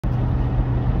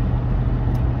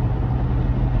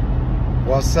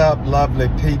What's up, lovely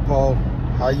people?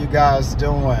 How you guys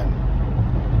doing?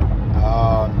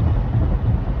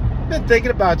 Been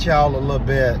thinking about y'all a little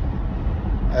bit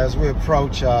as we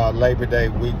approach Labor Day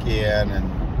weekend,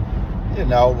 and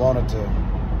wanted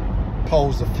to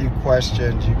pose a few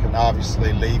questions. You can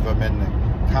obviously leave them in the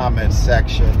comment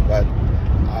section, but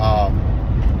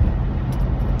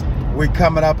we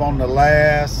coming up on the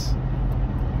last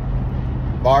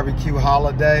barbecue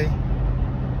holiday.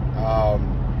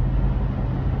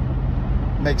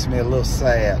 Makes me a little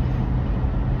sad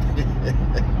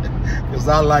because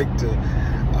I like to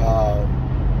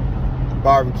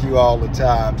barbecue all the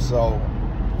time, so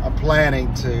I'm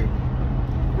planning to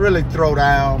really throw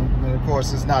down. And of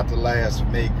course, it's not the last for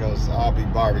me because I'll be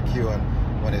barbecuing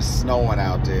when it's snowing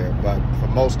out there, but for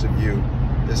most of you,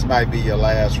 this might be your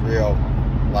last real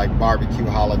barbecue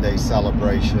holiday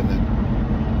celebration.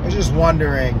 And I was just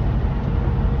wondering,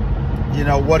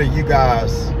 what are you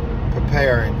guys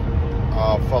preparing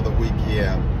for the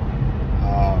weekend?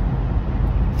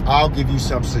 I'll give you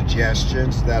some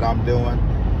suggestions that I'm doing.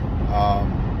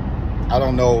 I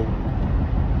don't know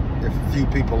if a few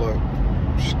people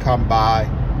should come by.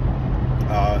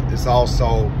 It's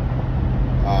also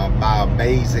my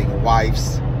amazing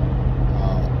wife's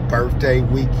birthday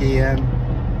weekend,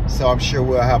 so I'm sure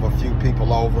we'll have a few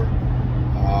people over.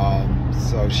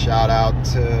 So shout out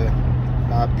to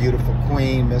my beautiful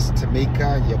queen, Miss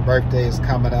Tamika. Your birthday is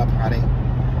coming up, honey.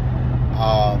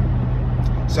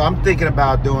 So I'm thinking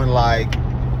about doing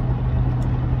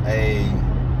a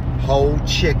whole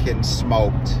chicken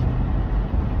smoked,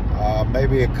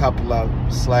 maybe a couple of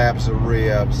slabs of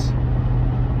ribs.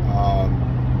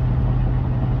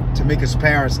 Tamika's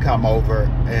parents come over,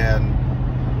 and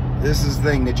this is the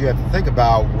thing that you have to think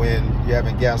about when you're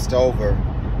having guests over.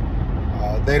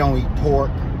 They don't eat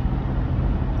pork.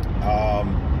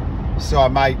 So I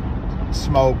might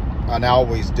smoke, and I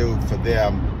always do for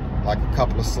them, a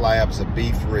couple of slabs of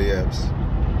beef ribs.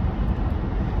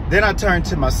 Then I turn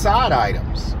to my side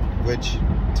items, which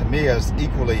to me is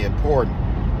equally important.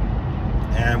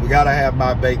 And we gotta have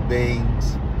my baked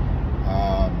beans.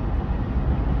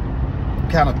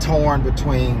 Kind of torn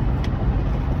between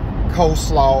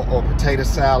coleslaw or potato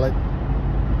salad.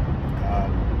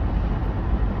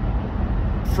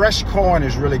 Fresh corn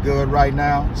is really good right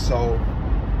now, so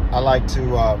I like to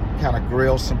kind of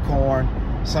grill some corn.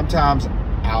 Sometimes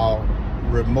I'll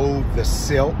remove the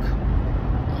silk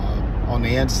on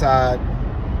the inside.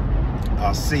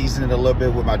 I'll season it a little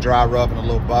bit with my dry rub and a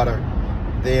little butter,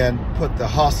 then put the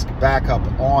husk back up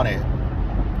on it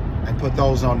and put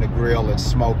those on the grill and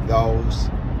smoke those.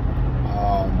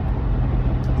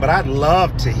 But I'd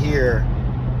love to hear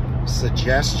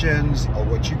suggestions of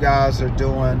what you guys are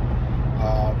doing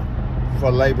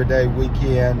for Labor Day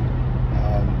weekend.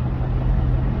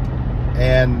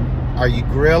 And are you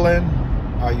grilling?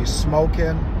 Are you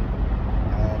smoking?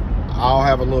 I'll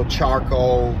have a little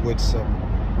charcoal with some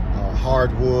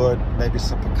hardwood, maybe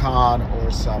some pecan or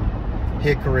some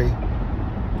hickory.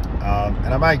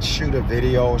 And I might shoot a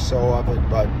video or so of it,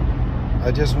 but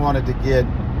I just wanted to get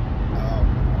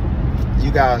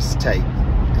you guys' take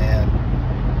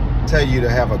and tell you to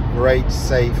have a great,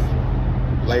 safe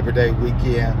Labor Day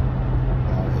weekend.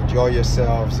 Enjoy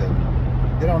yourselves and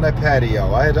get on that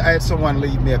patio. I had someone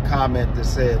leave me a comment that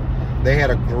said they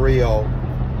had a grill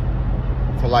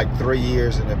for 3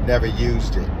 years and have never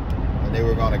used it, and they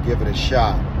were going to give it a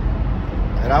shot.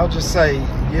 And I'll just say,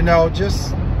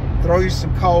 just throw you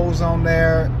some coals on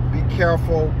there. Be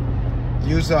careful.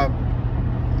 Use if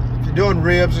you're doing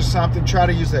ribs or something, try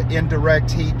to use an indirect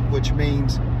heat, which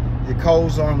means your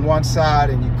coals on one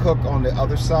side and you cook on the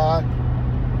other side.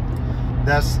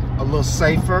 That's a little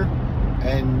safer,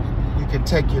 and you can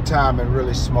take your time and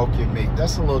really smoke your meat.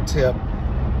 That's a little tip.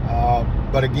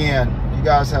 But again, you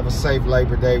guys have a safe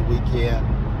Labor Day weekend,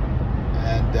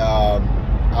 and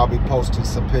I'll be posting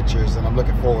some pictures, and I'm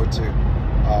looking forward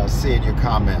to seeing your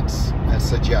comments and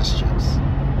suggestions.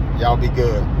 Y'all be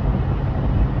good.